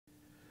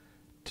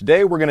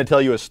Today we're going to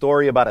tell you a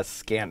story about a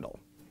scandal.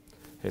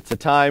 It's a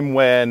time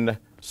when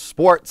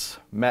sports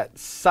met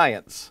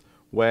science,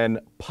 when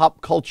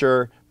pop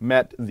culture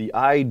met the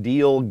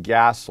ideal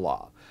gas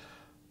law.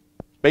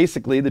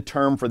 Basically, the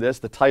term for this,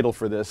 the title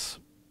for this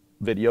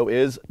video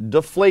is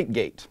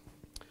Deflate-Gate.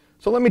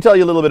 So let me tell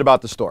you a little bit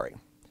about the story.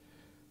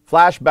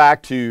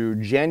 Flashback to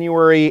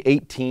January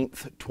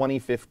 18th,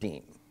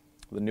 2015.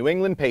 The New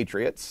England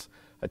Patriots,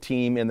 a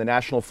team in the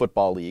National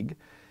Football League,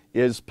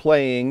 is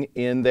playing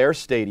in their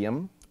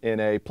stadium in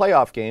a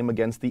playoff game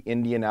against the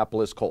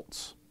Indianapolis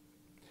Colts.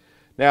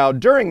 Now,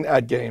 during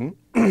that game,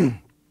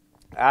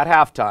 at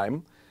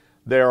halftime,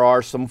 there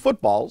are some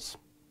footballs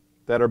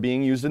that are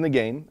being used in the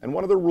game, and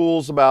one of the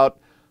rules about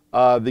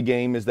the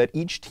game is that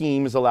each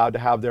team is allowed to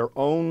have their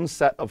own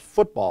set of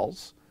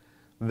footballs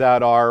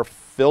that are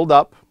filled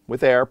up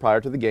with air prior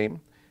to the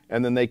game,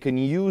 and then they can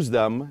use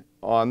them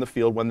on the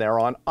field when they're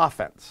on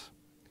offense.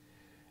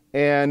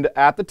 And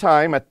at the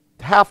time, at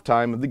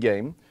halftime of the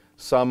game,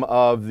 some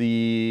of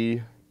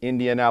the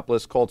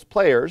Indianapolis Colts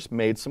players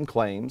made some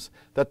claims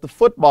that the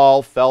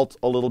football felt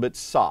a little bit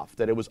soft,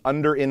 that it was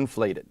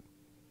underinflated.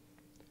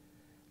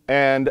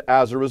 And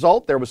as a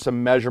result, there was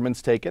some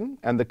measurements taken,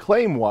 and the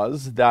claim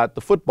was that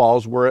the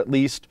footballs were at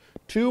least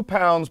 2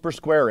 pounds per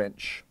square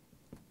inch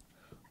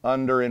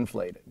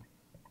underinflated.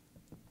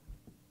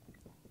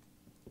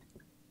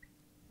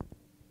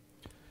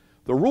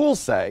 The rules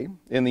say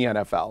in the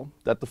NFL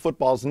that the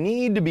footballs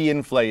need to be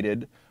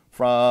inflated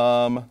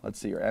from, let's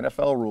see here,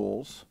 NFL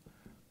rules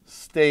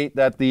state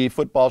that the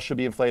football should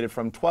be inflated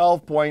from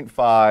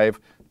 12.5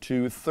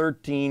 to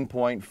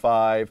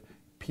 13.5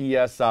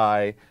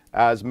 psi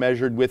as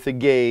measured with a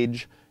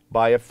gauge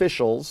by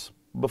officials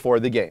before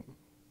the game.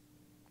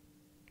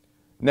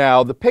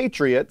 Now, the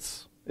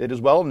Patriots, it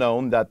is well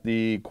known that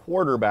the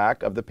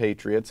quarterback of the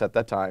Patriots at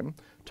that time,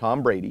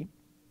 Tom Brady,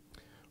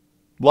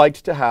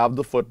 liked to have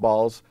the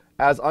footballs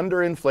as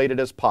underinflated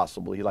as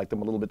possible. He liked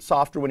them a little bit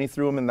softer when he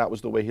threw them, and that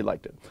was the way he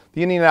liked it.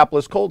 The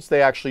Indianapolis Colts,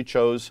 they actually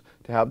chose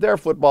to have their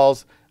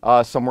footballs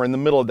somewhere in the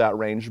middle of that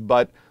range,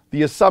 but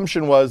the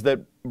assumption was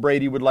that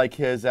Brady would like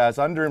his as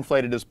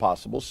underinflated as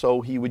possible,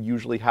 so he would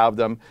usually have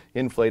them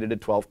inflated at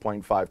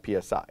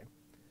 12.5 psi.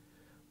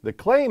 The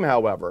claim,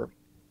 however,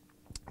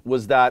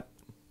 was that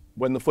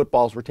when the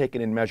footballs were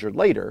taken and measured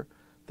later,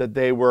 that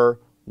they were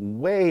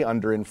way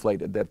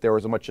underinflated, that there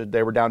was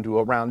they were down to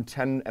around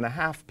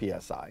 10.5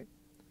 psi.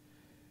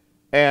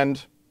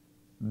 And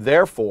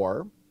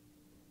therefore,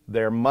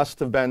 there must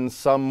have been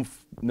some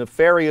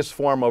nefarious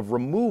form of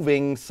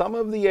removing some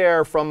of the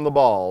air from the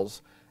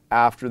balls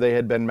after they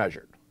had been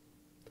measured.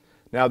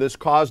 Now, this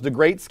caused a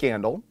great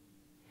scandal.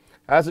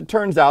 As it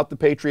turns out, the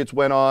Patriots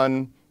went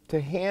on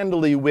to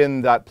handily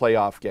win that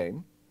playoff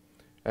game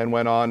and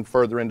went on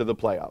further into the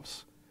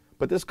playoffs.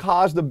 But this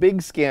caused a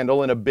big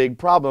scandal and a big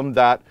problem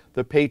that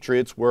the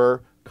Patriots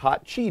were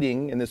caught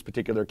cheating in this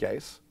particular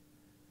case.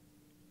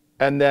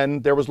 And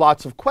then there was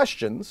lots of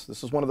questions.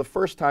 This is one of the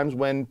first times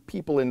when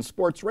people in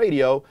sports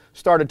radio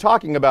started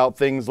talking about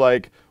things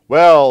like,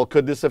 well,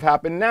 could this have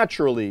happened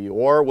naturally,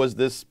 or was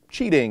this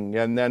cheating?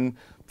 And then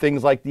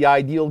things like the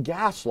ideal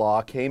gas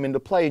law came into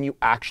play, and you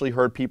actually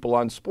heard people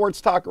on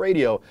sports talk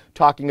radio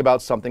talking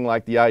about something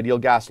like the ideal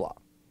gas law.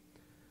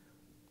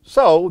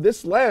 So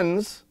this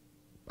lends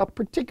a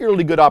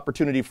particularly good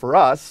opportunity for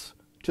us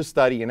to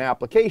study an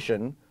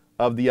application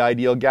of the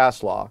ideal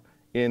gas law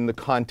in the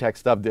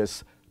context of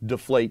this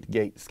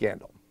Deflate-Gate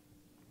scandal.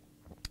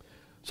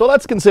 So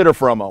let's consider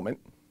for a moment,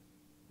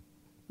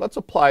 let's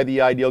apply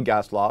the ideal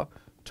gas law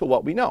to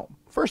what we know.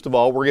 First of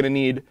all, we're going to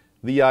need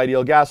the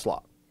ideal gas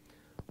law.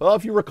 Well,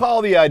 if you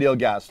recall the ideal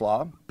gas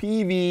law,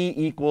 PV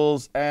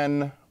equals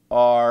nRT.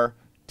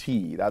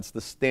 That's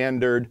the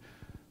standard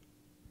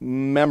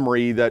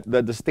memory,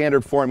 the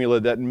standard formula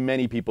that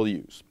many people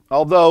use.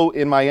 Although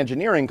in my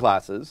engineering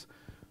classes,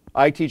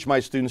 I teach my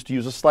students to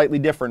use a slightly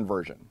different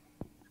version.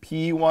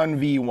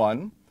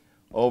 P1V1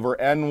 over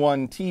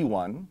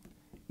N1T1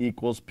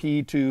 equals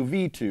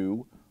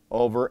P2V2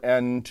 over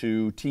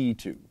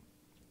N2T2.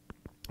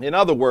 In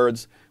other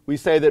words, we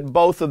say that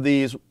both of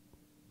these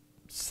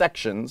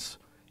sections,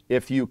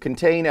 if you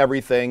contain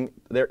everything,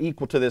 they're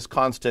equal to this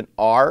constant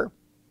R,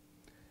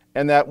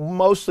 and that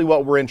mostly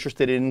what we're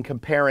interested in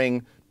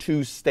comparing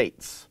two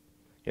states.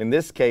 In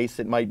this case,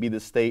 it might be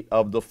the state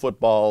of the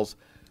footballs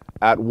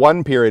at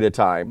one period of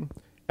time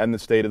and the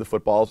state of the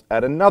footballs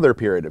at another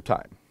period of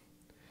time.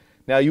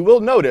 Now, you will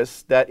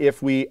notice that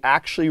if we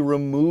actually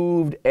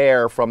removed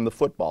air from the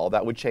football,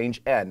 that would change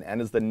N.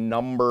 N is the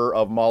number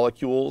of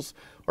molecules,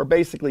 or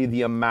basically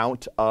the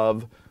amount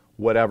of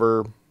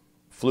whatever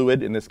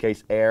fluid, in this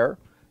case air,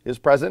 is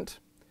present.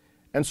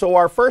 And so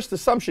our first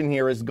assumption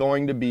here is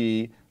going to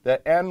be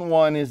that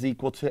N1 is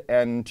equal to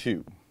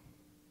N2,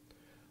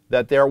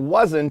 that there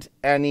wasn't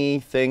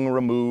anything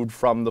removed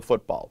from the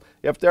football.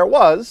 If there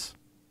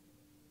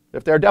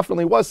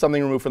definitely was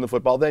something removed from the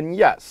football, then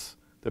yes,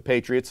 the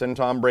Patriots and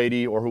Tom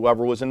Brady or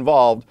whoever was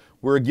involved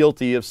were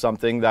guilty of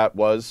something that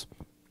was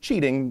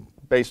cheating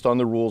based on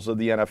the rules of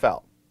the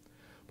NFL.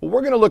 But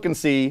we're going to look and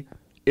see,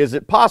 is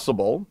it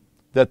possible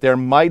that there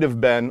might have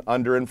been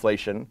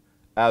underinflation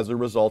as a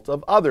result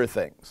of other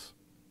things.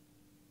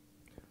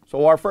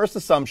 So our first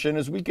assumption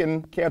is we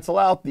can cancel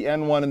out the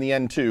N1 and the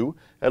N2,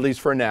 at least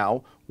for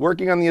now,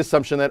 working on the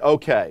assumption that,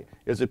 okay,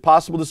 is it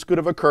possible this could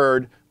have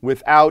occurred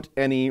without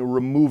any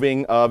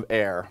removing of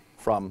air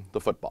from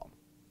the football?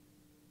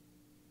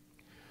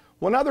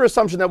 Well, another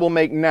assumption that we'll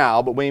make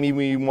now, but maybe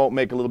we won't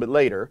make a little bit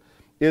later,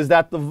 is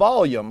that the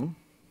volume,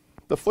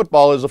 the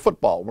football is a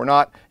football. We're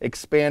not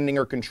expanding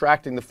or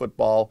contracting the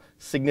football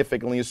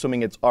significantly,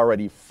 assuming it's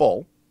already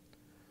full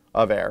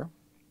of air.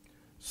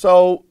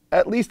 So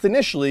at least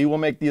initially, we'll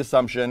make the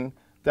assumption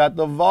that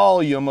the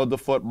volume of the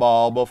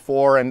football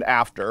before and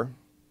after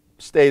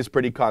stays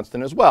pretty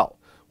constant as well.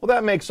 Well,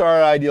 that makes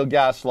our ideal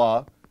gas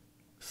law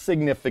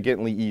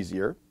significantly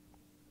easier.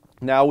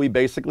 Now we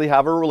basically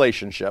have a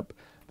relationship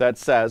that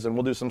says, and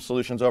we'll do some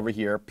solutions over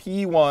here,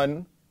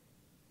 P1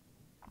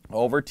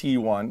 over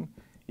T1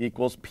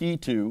 equals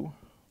P2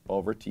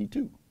 over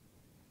T2.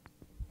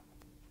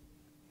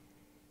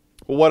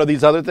 Well, what are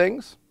these other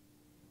things?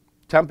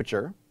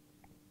 Temperature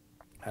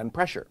and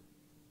pressure.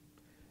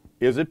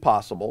 Is it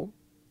possible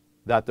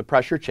that the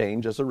pressure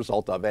change is a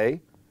result of a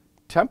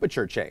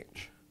temperature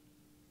change?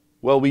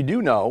 Well, we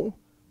do know,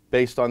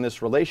 based on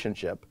this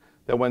relationship,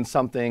 that when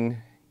something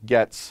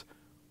gets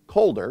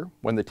colder,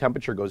 when the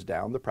temperature goes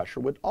down, the pressure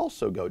would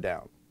also go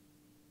down.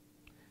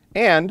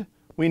 And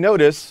we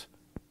notice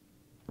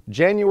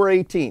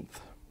January 18th,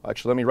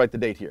 actually let me write the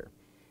date here,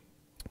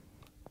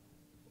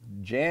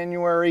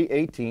 January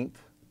 18th,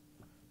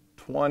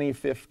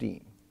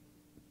 2015.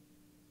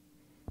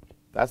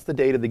 That's the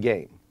date of the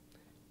game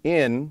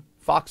in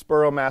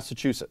Foxborough,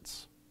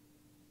 Massachusetts.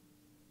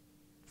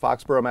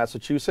 Foxborough,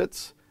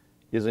 Massachusetts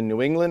is in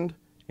New England.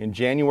 In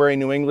January,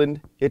 New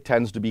England, it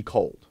tends to be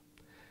cold.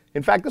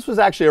 In fact, this was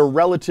actually a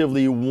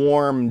relatively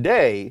warm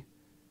day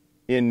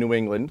in New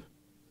England.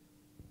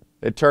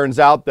 It turns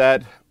out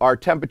that our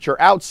temperature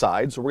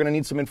outside, so we're going to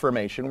need some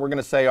information. We're going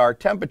to say our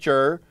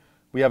temperature,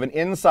 we have an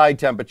inside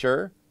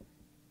temperature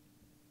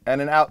and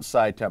an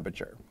outside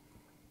temperature.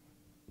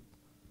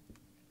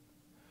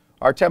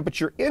 Our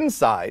temperature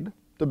inside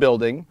the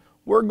building,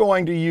 we're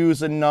going to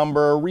use a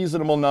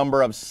reasonable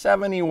number of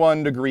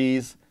 71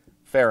 degrees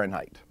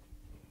Fahrenheit.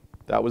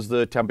 That was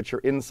the temperature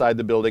inside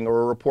the building,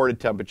 or a reported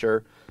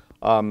temperature.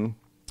 And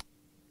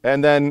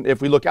then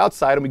if we look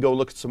outside and we go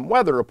look at some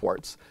weather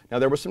reports. Now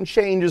there were some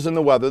changes in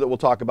the weather that we'll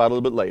talk about a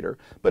little bit later.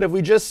 But if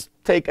we just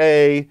take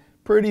a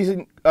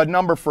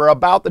number for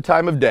about the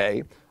time of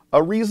day,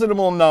 a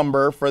reasonable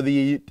number for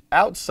the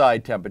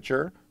outside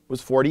temperature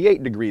was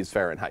 48 degrees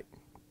Fahrenheit.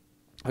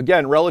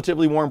 Again,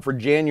 relatively warm for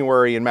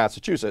January in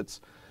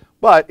Massachusetts,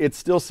 but it's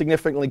still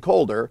significantly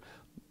colder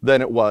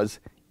than it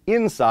was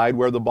inside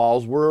where the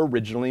balls were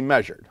originally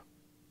measured.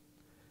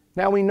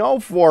 Now we know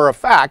for a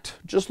fact,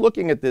 just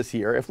looking at this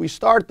here, if we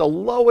start the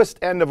lowest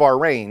end of our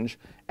range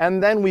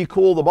and then we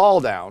cool the ball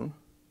down,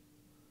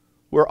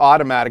 we're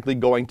automatically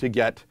going to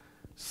get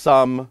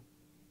some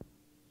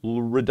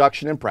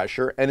reduction in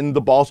pressure, and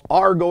the balls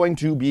are going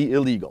to be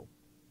illegal.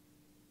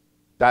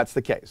 That's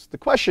the case. The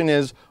question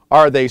is,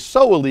 are they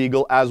so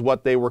illegal as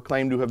what they were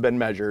claimed to have been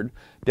measured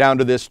down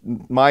to this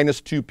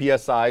minus 2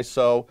 psi?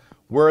 So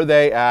were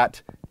they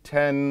at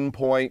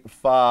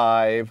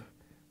 10.5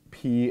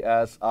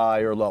 psi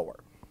or lower?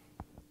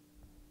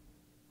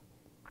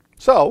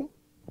 So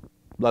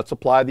let's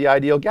apply the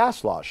ideal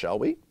gas law, shall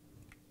we?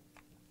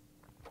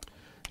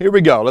 Here we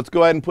go. Let's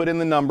go ahead and put in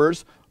the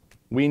numbers.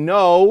 We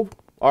know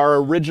our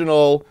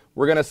original,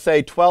 we're going to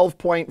say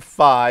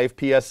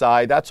 12.5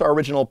 psi. That's our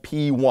original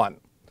P1.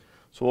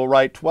 So we'll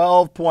write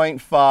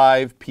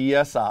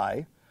 12.5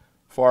 psi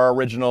for our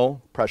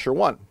original pressure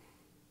 1.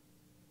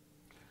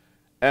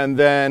 And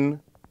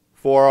then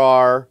for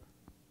our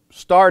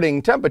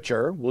starting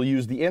temperature, we'll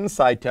use the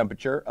inside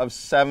temperature of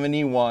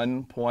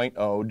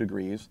 71.0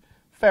 degrees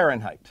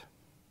Fahrenheit.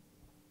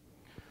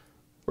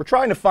 We're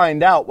trying to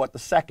find out what the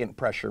second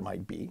pressure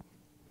might be.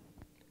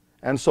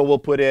 And so we'll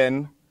put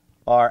in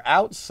our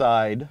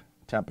outside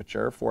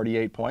temperature,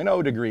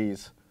 48.0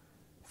 degrees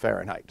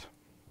Fahrenheit.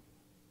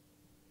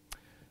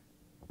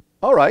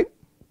 All right,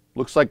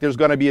 looks like there's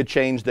going to be a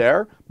change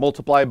there.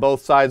 Multiply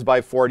both sides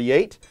by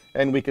 48,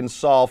 and we can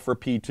solve for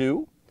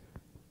P2.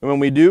 And when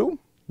we do,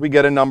 we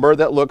get a number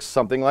that looks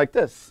something like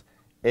this,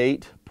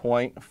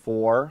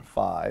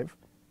 8.45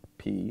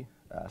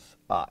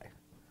 psi.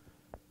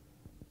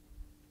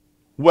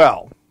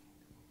 Well,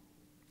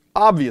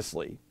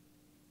 obviously,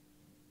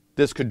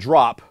 this could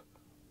drop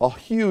a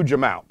huge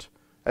amount.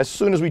 As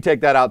soon as we take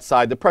that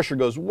outside, the pressure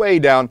goes way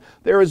down.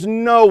 There is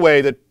no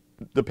way that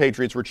the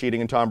Patriots were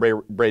cheating and Tom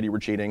Brady were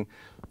cheating.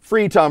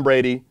 Free Tom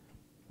Brady.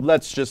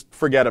 Let's just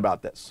forget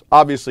about this.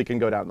 Obviously, can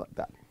go down like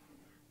that.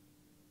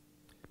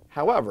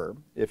 However,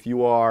 if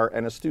you are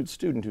an astute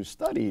student who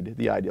studied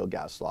the ideal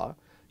gas law,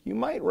 you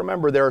might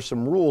remember there are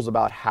some rules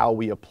about how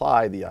we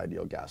apply the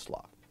ideal gas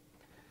law.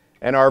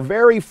 And our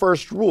very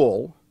first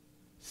rule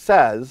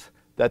says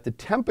that the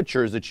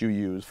temperatures that you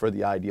use for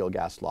the ideal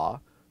gas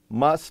law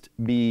must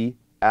be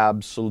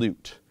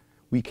absolute.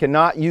 We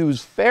cannot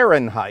use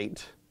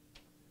Fahrenheit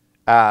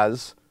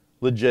as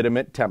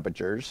legitimate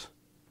temperatures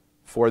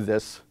for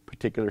this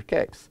particular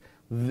case.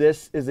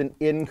 This is an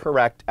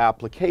incorrect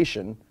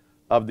application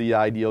of the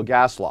ideal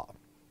gas law.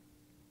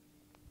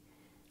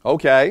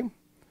 Okay,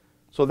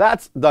 so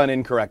that's done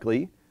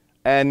incorrectly,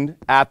 and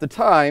at the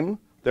time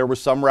there were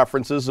some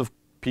references of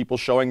people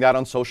showing that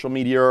on social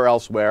media or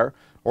elsewhere,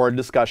 or in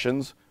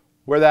discussions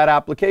where that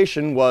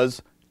application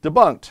was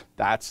debunked.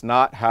 That's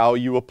not how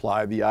you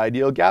apply the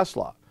ideal gas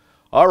law.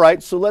 All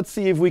right, so let's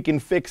see if we can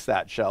fix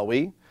that, shall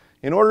we?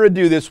 In order to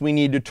do this, we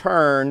need to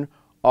turn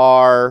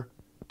our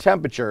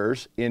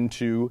temperatures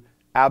into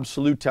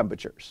absolute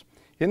temperatures.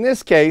 In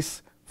this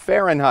case,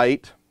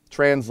 Fahrenheit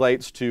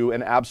translates to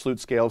an absolute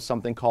scale of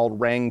something called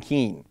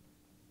Rankine.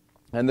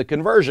 And the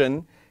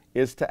conversion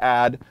is to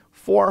add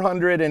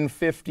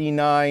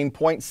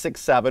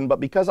 459.67, but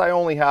because I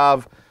only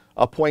have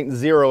a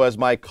 0.0 as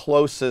my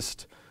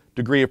closest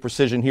degree of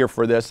precision here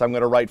for this, I'm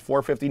going to write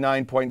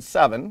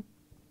 459.7.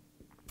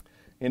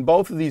 In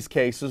both of these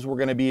cases, we're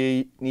going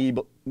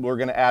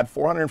to add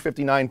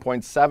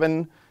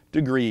 459.7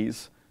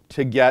 degrees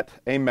to get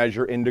a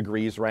measure in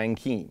degrees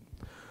Rankine.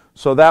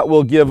 So that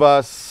will give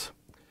us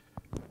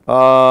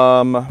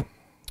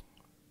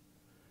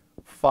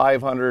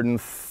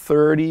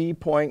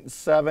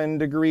 530.7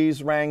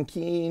 degrees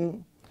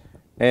Rankine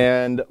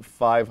and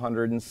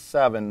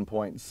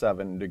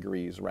 507.7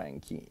 degrees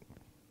Rankine.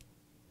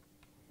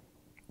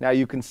 Now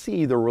you can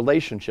see the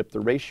relationship, the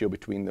ratio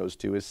between those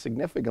two is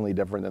significantly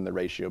different than the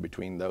ratio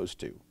between those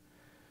two.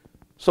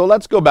 So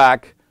let's go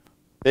back,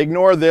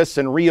 ignore this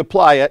and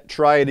reapply it,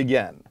 try it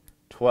again.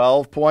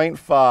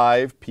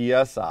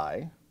 12.5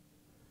 psi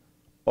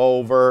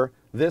over,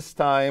 this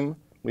time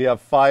we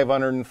have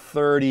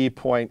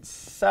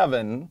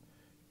 530.7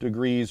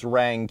 degrees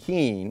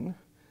Rankine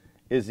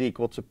is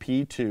equal to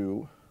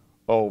P2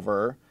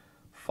 over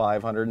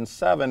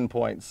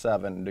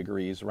 507.7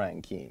 degrees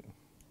Rankine.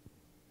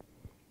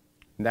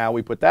 Now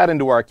we put that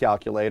into our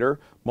calculator,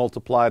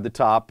 multiply the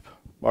top,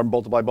 or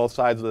multiply both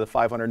sides with the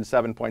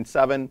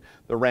 507.7,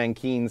 the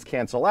Rankines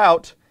cancel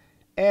out,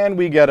 and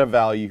we get a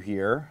value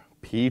here,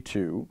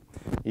 P2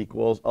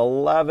 equals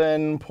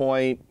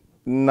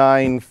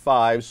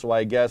 11.95, so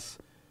I guess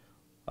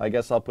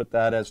I'll put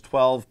that as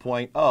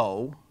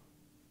 12.0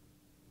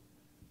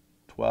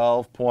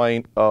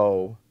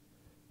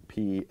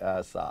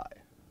 psi.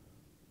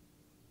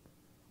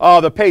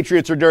 Oh, the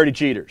Patriots are dirty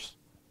cheaters.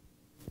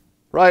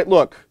 Right,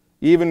 look,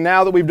 even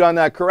now that we've done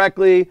that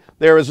correctly,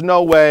 there is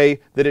no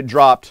way that it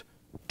dropped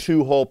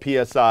 2 whole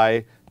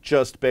psi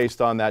just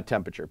based on that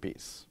temperature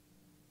piece.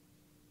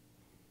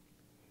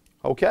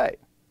 Okay.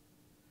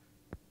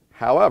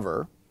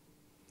 However,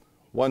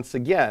 once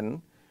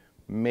again,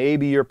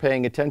 maybe you're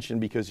paying attention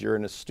because you're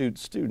an astute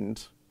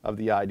student of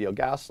the ideal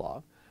gas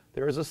law.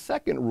 There is a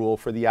second rule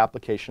for the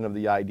application of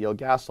the ideal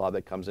gas law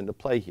that comes into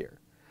play here.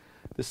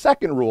 The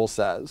second rule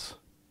says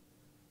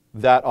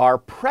that our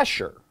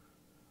pressure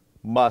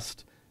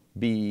must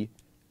be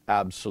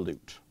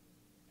absolute,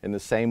 in the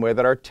same way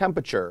that our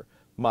temperature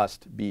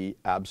must be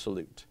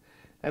absolute.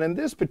 And in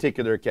this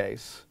particular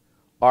case,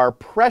 our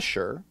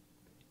pressure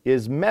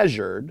is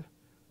measured.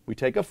 We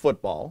take a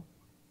football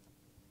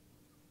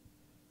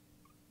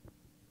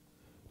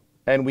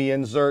and we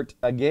insert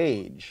a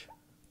gauge.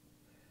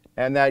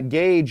 And that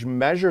gauge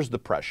measures the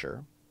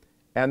pressure,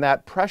 and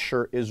that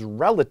pressure is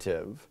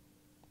relative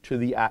to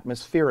the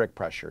atmospheric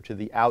pressure, to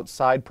the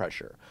outside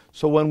pressure.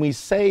 So when we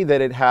say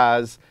that it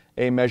has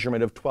a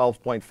measurement of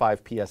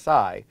 12.5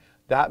 psi,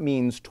 that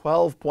means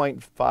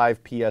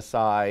 12.5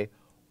 psi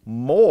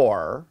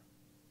more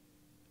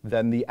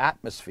than the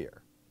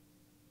atmosphere.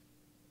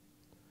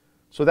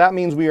 So that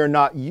means we are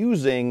not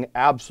using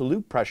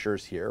absolute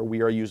pressures here.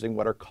 We are using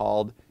what are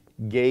called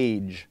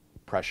gauge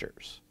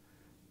pressures.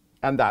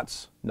 And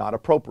that's not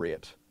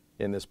appropriate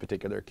in this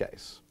particular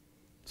case.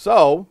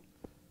 So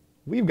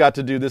we've got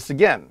to do this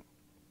again.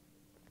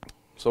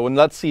 So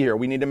let's see here.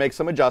 We need to make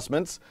some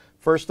adjustments.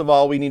 First of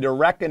all, we need to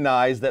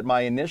recognize that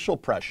my initial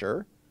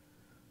pressure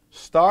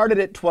started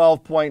at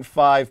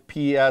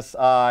 12.5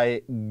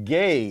 psi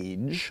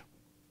gauge,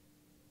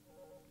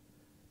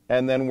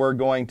 and then we're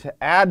going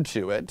to add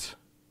to it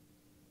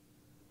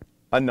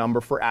a number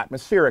for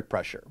atmospheric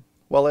pressure.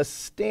 Well, a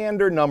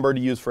standard number to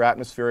use for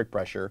atmospheric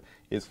pressure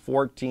is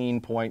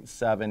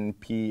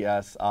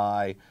 14.7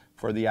 psi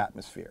for the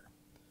atmosphere.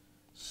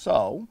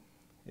 So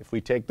if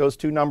we take those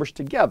two numbers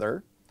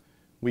together,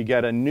 we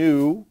get a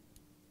new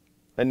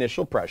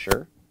initial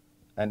pressure,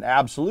 an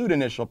absolute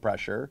initial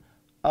pressure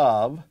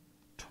of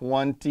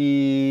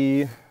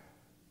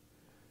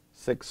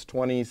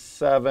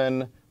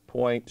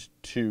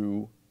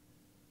 627.2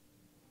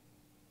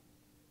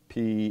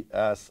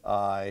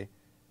 psi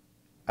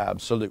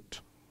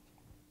absolute.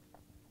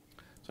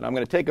 So now I'm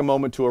going to take a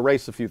moment to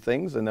erase a few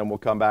things, and then we'll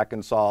come back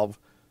and solve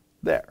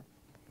there.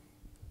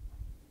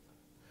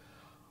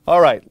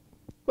 All right,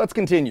 let's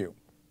continue.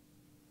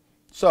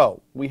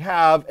 So we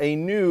have a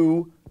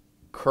new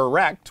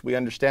correct, we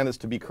understand this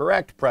to be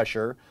correct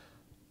pressure,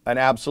 an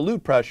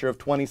absolute pressure of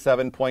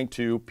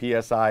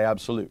 27.2 psi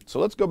absolute. So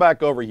let's go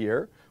back over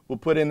here. We'll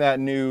put in that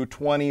new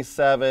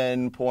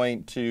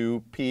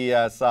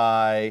 27.2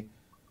 psi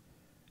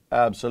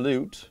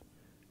absolute.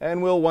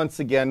 And we'll once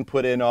again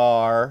put in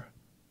our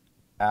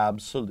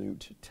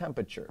absolute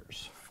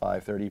temperatures.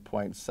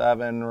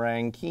 530.7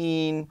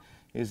 Rankine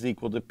is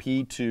equal to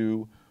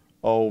P2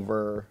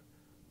 over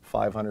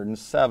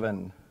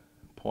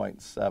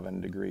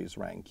 507.7 degrees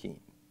Rankine.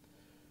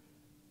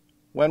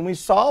 When we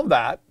solve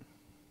that,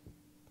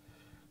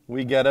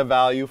 we get a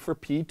value for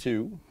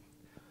P2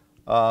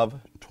 of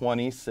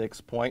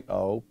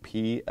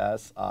 26.0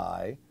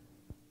 psi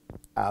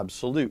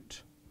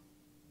absolute.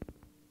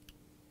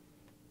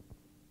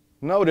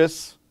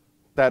 Notice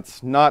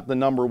that's not the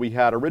number we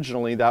had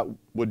originally. That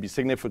would be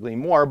significantly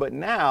more, but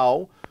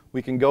now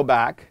we can go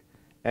back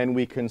and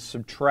we can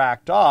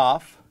subtract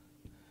off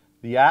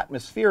the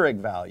atmospheric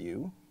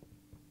value.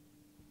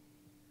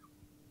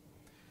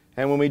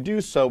 And when we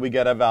do so, we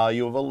get a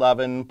value of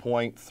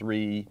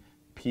 11.3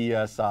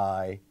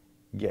 psi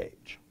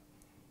gauge.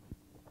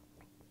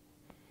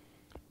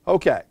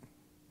 Okay,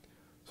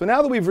 so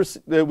now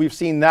that we've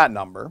seen that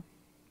number,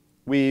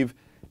 we've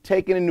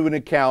taken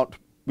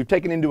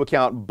into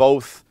account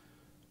both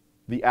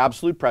the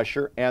absolute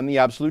pressure and the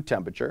absolute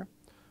temperature.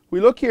 We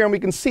look here and we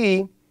can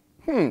see,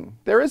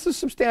 there is a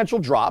substantial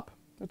drop.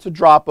 It's a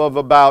drop of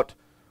about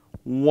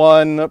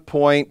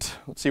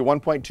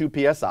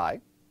 1.2 psi.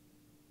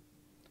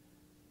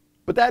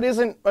 But that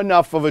isn't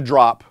enough of a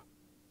drop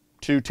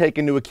to take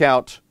into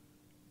account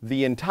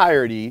the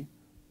entirety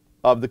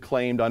of the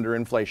claimed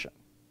underinflation.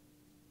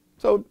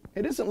 So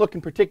it isn't looking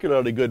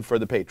particularly good for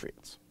the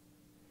Patriots.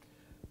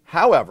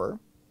 However,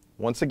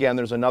 once again,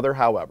 there's another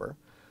however,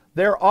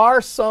 there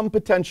are some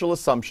potential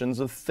assumptions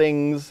of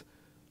things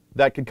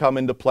that could come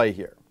into play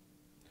here.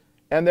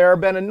 And there have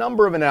been a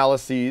number of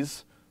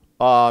analyses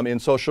in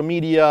social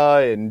media,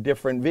 in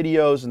different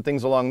videos and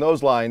things along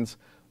those lines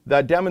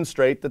that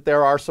demonstrate that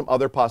there are some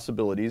other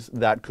possibilities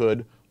that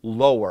could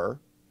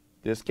lower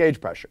this gauge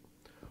pressure.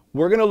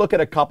 We're going to look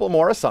at a couple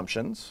more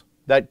assumptions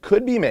that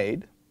could be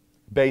made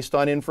based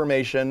on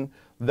information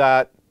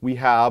that we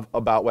have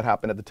about what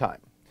happened at the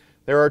time.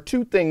 There are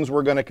two things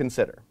we're going to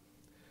consider.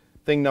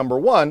 Thing number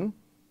one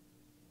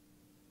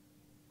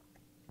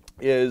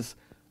is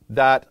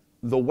that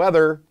the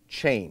weather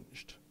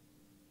changed,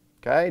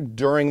 okay,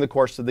 during the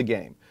course of the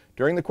game.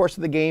 During the course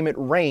of the game, it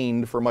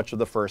rained for much of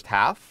the first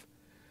half.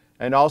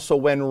 And also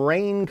when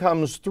rain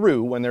comes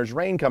through, when there's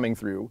rain coming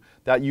through,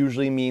 that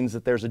usually means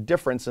that there's a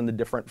difference in the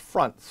different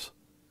fronts.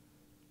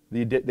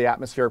 The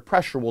atmospheric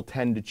pressure will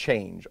tend to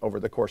change over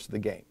the course of the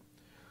game.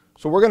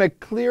 So we're going to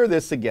clear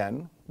this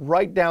again,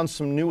 write down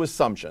some new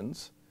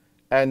assumptions,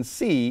 and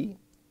see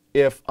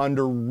if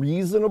under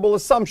reasonable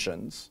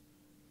assumptions,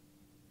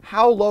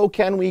 how low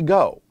can we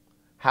go?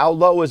 How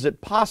low is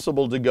it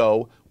possible to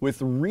go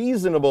with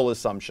reasonable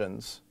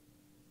assumptions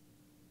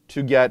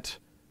to get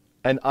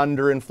an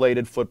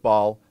underinflated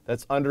football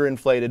that's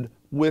underinflated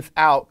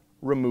without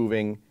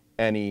removing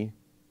any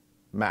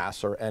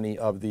mass or any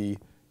of the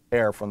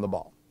air from the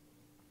ball?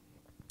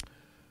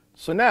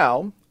 So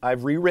now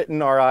I've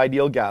rewritten our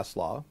ideal gas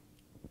law,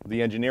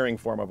 the engineering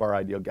form of our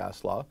ideal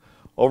gas law,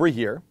 over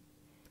here.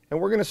 And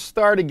we're going to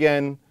start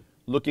again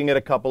looking at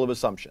a couple of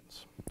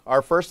assumptions.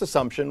 Our first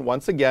assumption,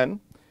 once again,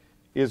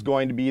 is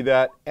going to be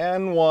that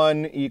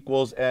N1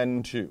 equals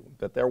N2,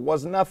 that there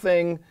was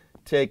nothing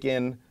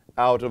taken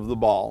out of the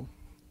ball.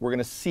 We're going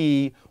to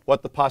see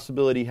what the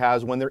possibility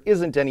has when there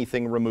isn't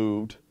anything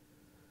removed.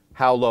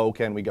 How low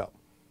can we go?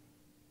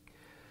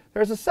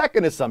 There's a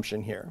second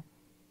assumption here,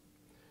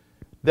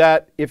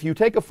 that if you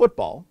take a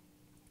football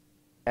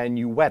and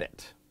you wet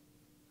it,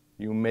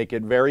 you make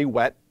it very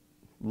wet,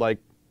 like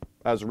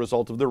as a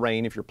result of the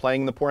rain. If you're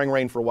playing in the pouring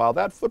rain for a while,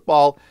 that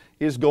football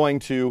is going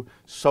to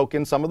soak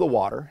in some of the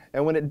water.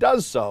 And when it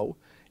does so,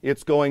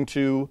 it's going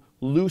to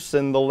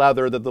loosen the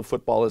leather that the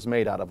football is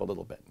made out of a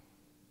little bit.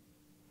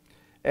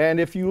 And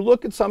if you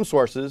look at some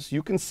sources,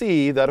 you can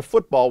see that a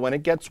football, when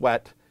it gets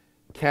wet,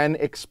 can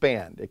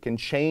expand. It can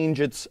change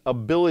its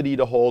ability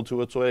to hold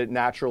to it so it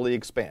naturally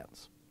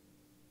expands.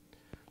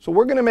 So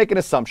we're going to make an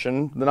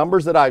assumption, the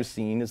numbers that I've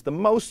seen, is the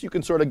most you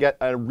can sort of get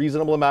a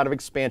reasonable amount of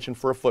expansion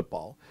for a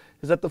football,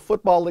 is that the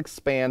football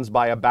expands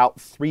by about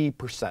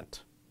 3%.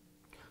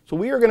 So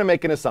we are going to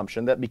make an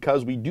assumption that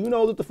because we do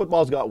know that the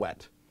footballs got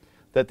wet,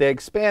 that they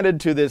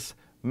expanded to this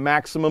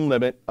maximum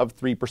limit of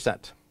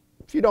 3%.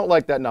 If you don't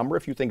like that number,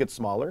 if you think it's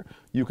smaller,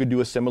 you could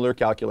do a similar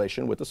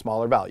calculation with a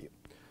smaller value.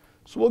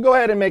 So we'll go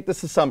ahead and make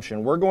this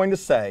assumption. We're going to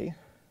say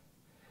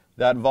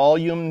that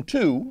volume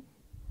 2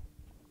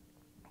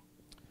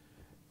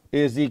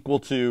 is equal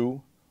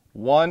to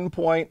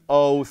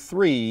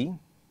 1.03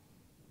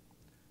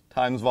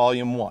 times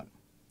volume 1.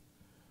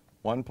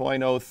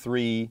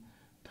 1.03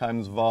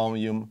 times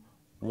volume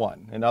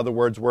 1. In other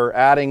words, we're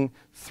adding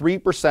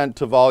 3%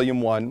 to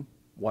volume 1,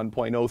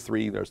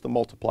 1.03. There's the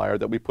multiplier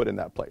that we put in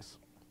that place.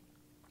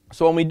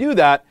 So when we do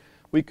that,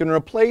 we can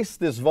replace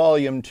this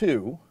volume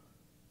 2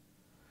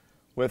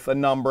 with a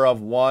number of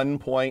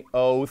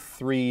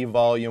 1.03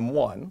 volume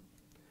 1.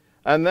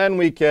 And then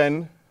we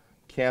can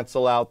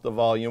cancel out the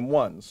volume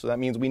 1. So that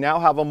means we now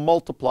have a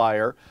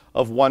multiplier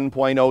of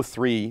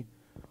 1.03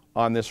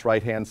 on this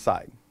right-hand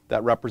side.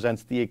 That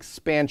represents the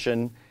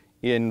expansion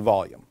in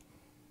volume.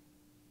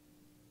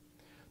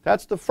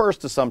 That's the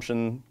first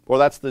assumption, or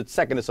that's the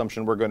second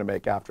assumption we're going to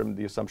make after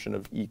the assumption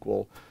of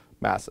equal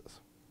masses.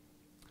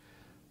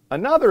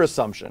 Another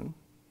assumption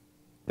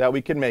that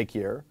we can make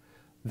here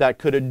that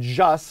could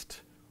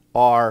adjust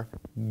our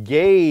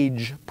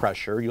gauge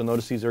pressure, you'll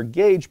notice these are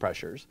gauge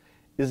pressures,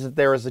 is that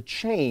there is a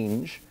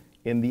change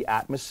in the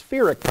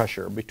atmospheric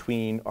pressure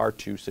between our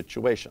two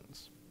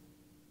situations.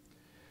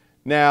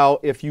 Now,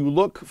 if you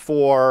look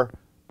for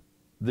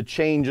the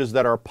changes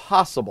that are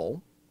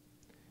possible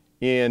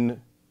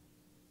in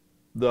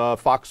the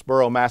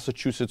Foxborough,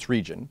 Massachusetts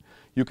region,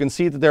 you can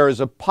see that there is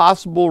a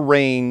possible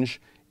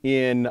range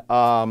in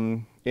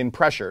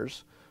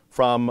pressures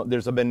from,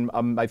 there's been,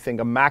 I think,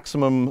 a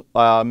maximum,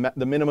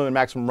 the minimum and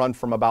maximum run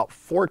from about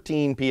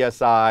 14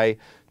 psi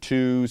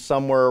to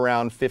somewhere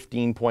around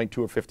 15.2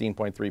 or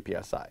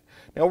 15.3 psi.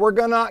 Now,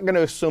 we're not going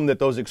to assume that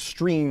those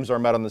extremes are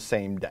met on the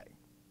same day.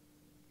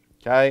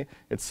 Okay?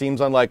 It seems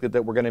unlikely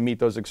that we're going to meet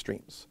those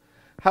extremes.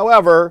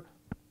 However,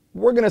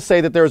 we're going to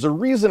say that there's a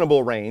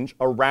reasonable range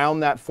around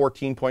that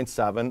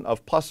 14.7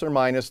 of plus or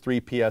minus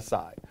 3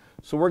 psi.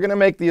 So we're going to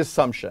make the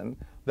assumption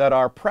that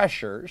our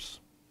pressures,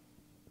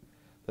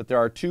 that there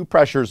are two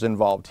pressures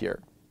involved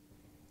here,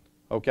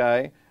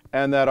 okay,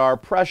 and that our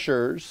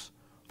pressures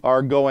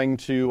are going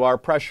to, our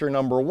pressure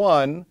number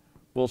 1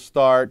 will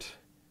start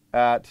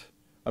at,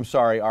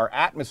 our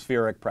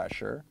atmospheric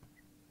pressure.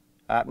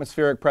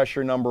 Atmospheric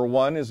pressure number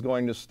 1 is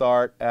going to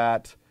start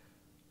at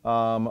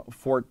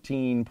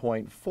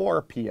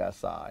 14.4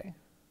 psi,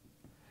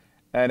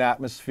 and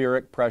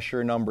atmospheric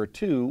pressure number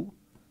 2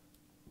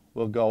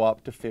 will go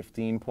up to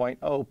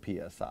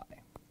 15.0 psi.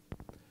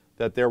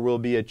 That there will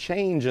be a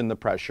change in the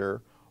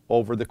pressure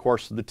over the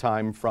course of the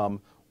time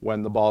from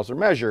when the balls are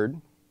measured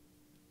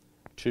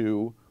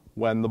to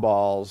when the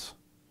balls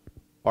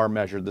are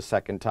measured the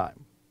second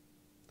time.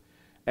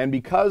 And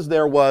because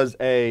there was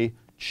a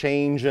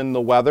change in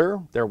the weather,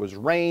 there was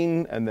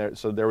rain, and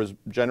so there was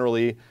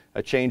generally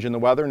a change in the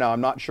weather. Now,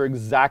 I'm not sure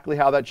exactly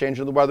how that change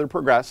in the weather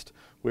progressed.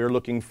 We are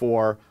looking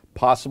for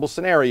possible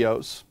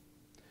scenarios.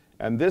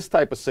 And this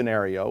type of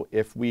scenario,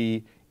 if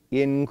we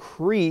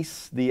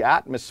increase the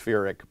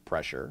atmospheric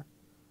pressure,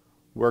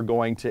 we're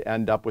going to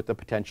end up with a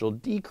potential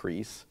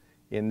decrease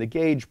in the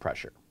gauge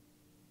pressure.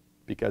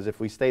 Because if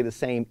we stay the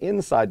same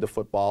inside the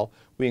football,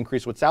 we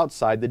increase what's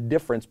outside, the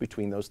difference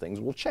between those things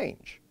will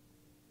change.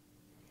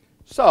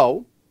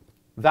 So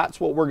that's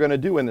what we're going to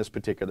do in this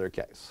particular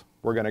case.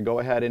 We're going to go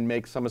ahead and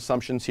make some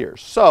assumptions here.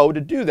 So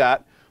to do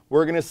that,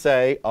 we're going to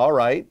say, all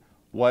right,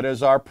 what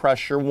is our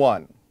pressure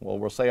 1? Well,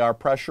 we'll say our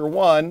pressure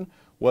 1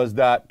 was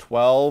that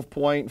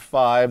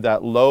 12.5,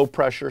 that low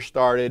pressure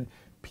started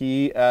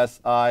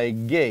PSI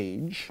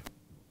gauge.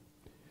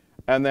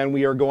 And then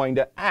we are going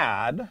to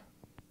add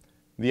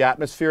the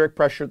atmospheric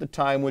pressure at the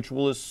time, which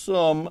we'll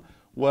assume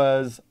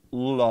was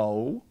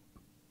low,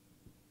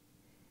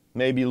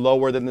 maybe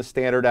lower than the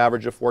standard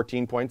average of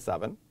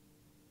 14.7.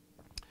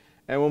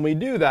 And when we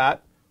do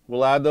that,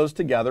 we'll add those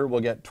together.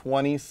 We'll get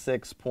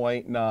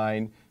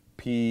 26.9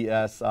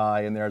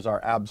 psi, and there's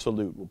our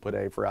absolute. We'll put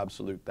A for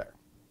absolute there.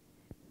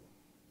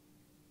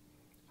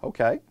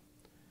 Okay.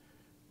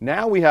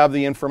 Now we have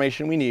the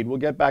information we need. We'll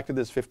get back to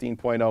this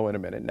 15.0 in a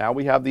minute. Now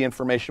we have the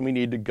information we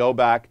need to go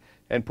back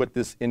and put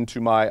this into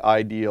my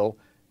ideal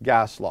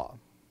gas law.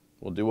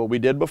 We'll do what we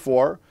did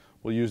before.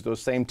 We'll use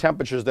those same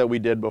temperatures that we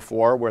did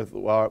before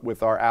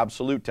with our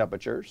absolute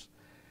temperatures.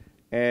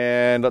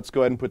 And let's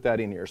go ahead and put that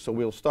in here. So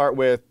we'll start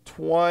with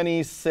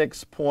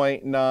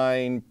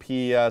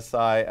 26.9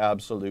 psi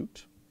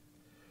absolute.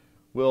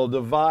 We'll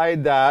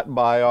divide that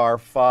by our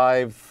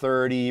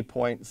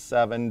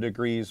 530.7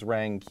 degrees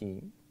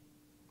Rankine.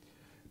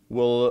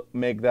 We'll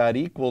make that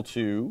equal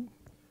to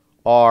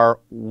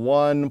our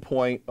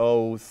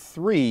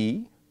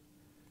 1.03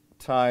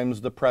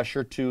 times the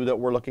pressure 2 that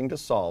we're looking to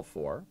solve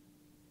for,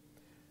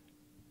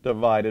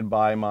 divided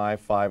by my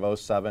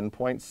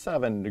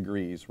 507.7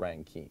 degrees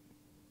Rankine.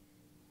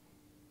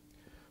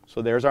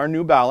 So there's our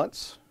new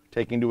balance,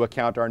 taking into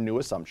account our new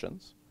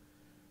assumptions.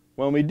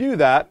 When we do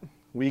that,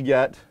 we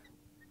get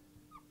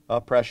a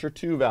pressure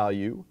 2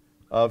 value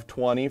of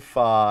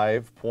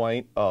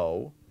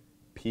 25.0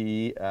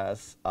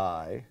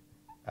 psi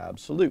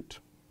absolute.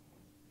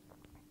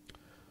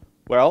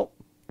 Well,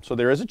 so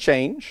there is a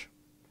change.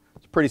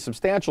 It's a pretty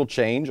substantial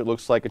change. It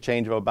looks like a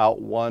change of about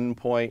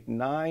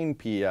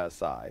 1.9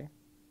 psi.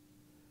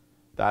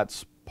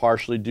 That's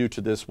partially due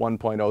to this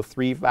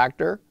 1.03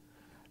 factor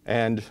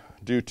and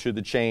due to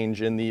the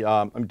change in the,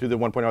 due to the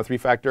 1.03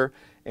 factor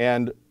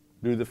and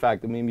due to the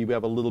fact that maybe we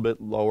have a little bit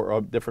lower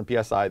or different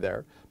psi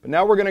there. But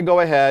now we're going to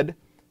go ahead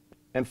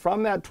and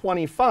from that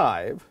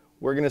 25,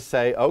 we're going to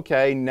say,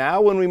 okay,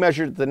 now when we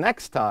measured it the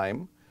next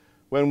time,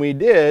 when we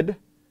did,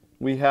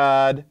 we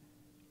had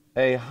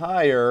a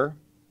higher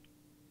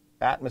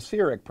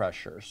atmospheric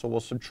pressure. So we'll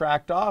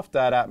subtract off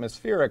that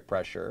atmospheric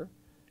pressure,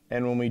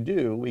 and when we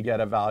do, we get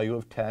a value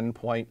of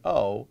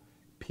 10.0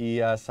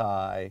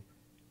 PSI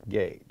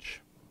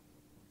gauge.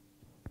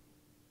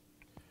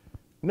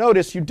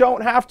 Notice you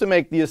don't have to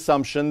make the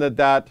assumption that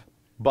that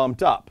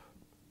bumped up.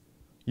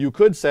 You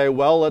could say,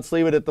 well, let's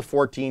leave it at the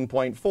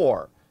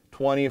 14.4.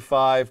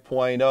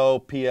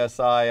 25.0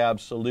 PSI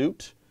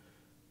absolute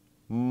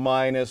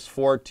minus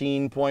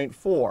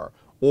 14.4.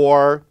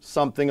 Or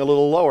something a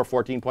little lower,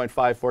 14.5,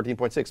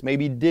 14.6.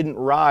 Maybe didn't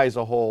rise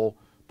a whole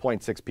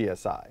 0.6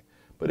 PSI.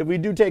 But if we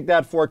do take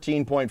that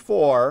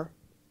 14.4,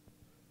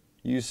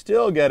 you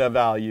still get a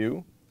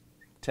value,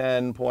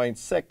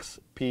 10.6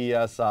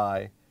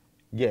 PSI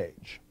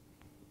gauge.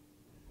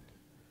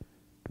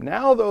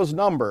 Now those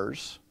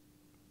numbers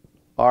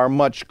are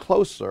much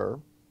closer,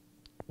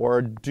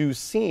 or do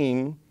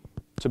seem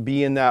to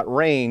be in that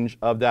range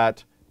of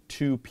that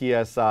 2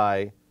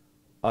 PSI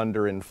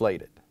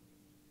underinflated.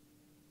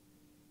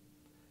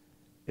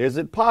 Is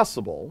it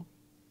possible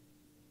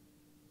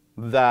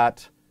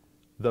that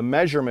the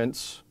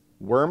measurements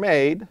were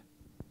made,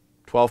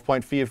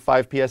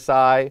 12.5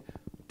 PSI,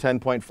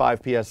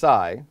 10.5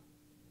 PSI,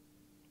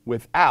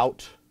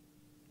 without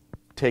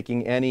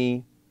taking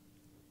any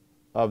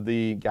of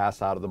the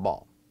gas out of the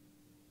ball?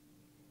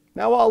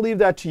 Now I'll leave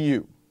that to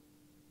you.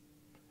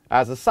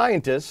 As a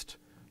scientist,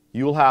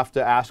 you'll have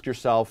to ask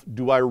yourself,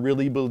 do I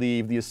really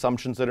believe the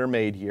assumptions that are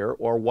made here,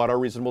 or what are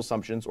reasonable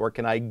assumptions, or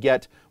can I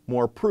get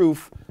more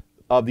proof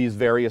of these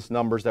various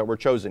numbers that were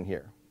chosen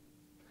here?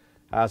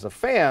 As a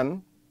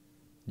fan,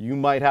 you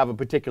might have a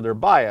particular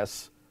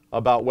bias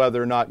about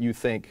whether or not you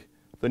think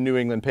the New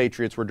England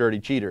Patriots were dirty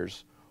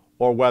cheaters,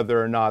 or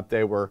whether or not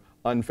they were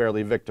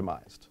unfairly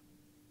victimized.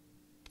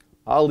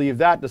 I'll leave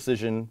that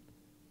decision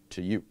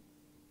to you.